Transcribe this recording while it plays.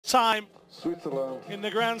time in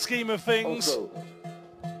the grand scheme of things.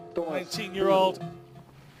 19-year-old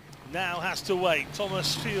now has to wait.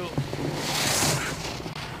 Thomas Pfyl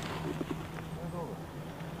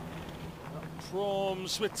from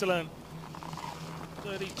Switzerland,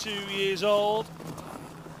 32 years old.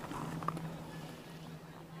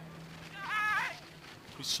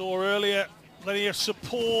 We saw earlier plenty of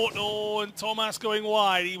support. Oh, and Thomas going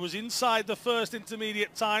wide. He was inside the first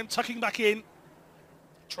intermediate time, tucking back in,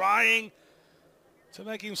 trying to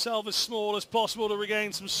make himself as small as possible to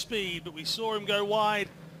regain some speed, but we saw him go wide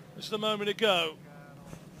just a moment ago.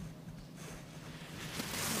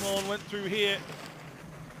 Simon went through here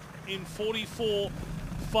in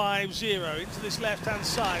 44.50 into this left-hand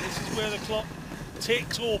side. This is where the clock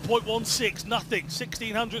ticks. Oh, 0.16, nothing,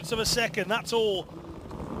 1600ths of a second, that's all.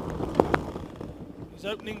 These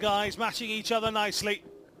opening guys matching each other nicely.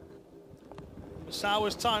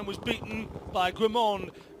 Sauer's time was beaten by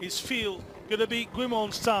Guimond. Is Pfyl going to beat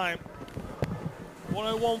Guimond's time?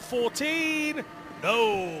 101.14.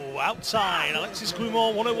 No, outside. Alexis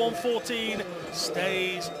Guimond, 101.14,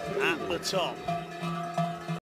 stays at the top.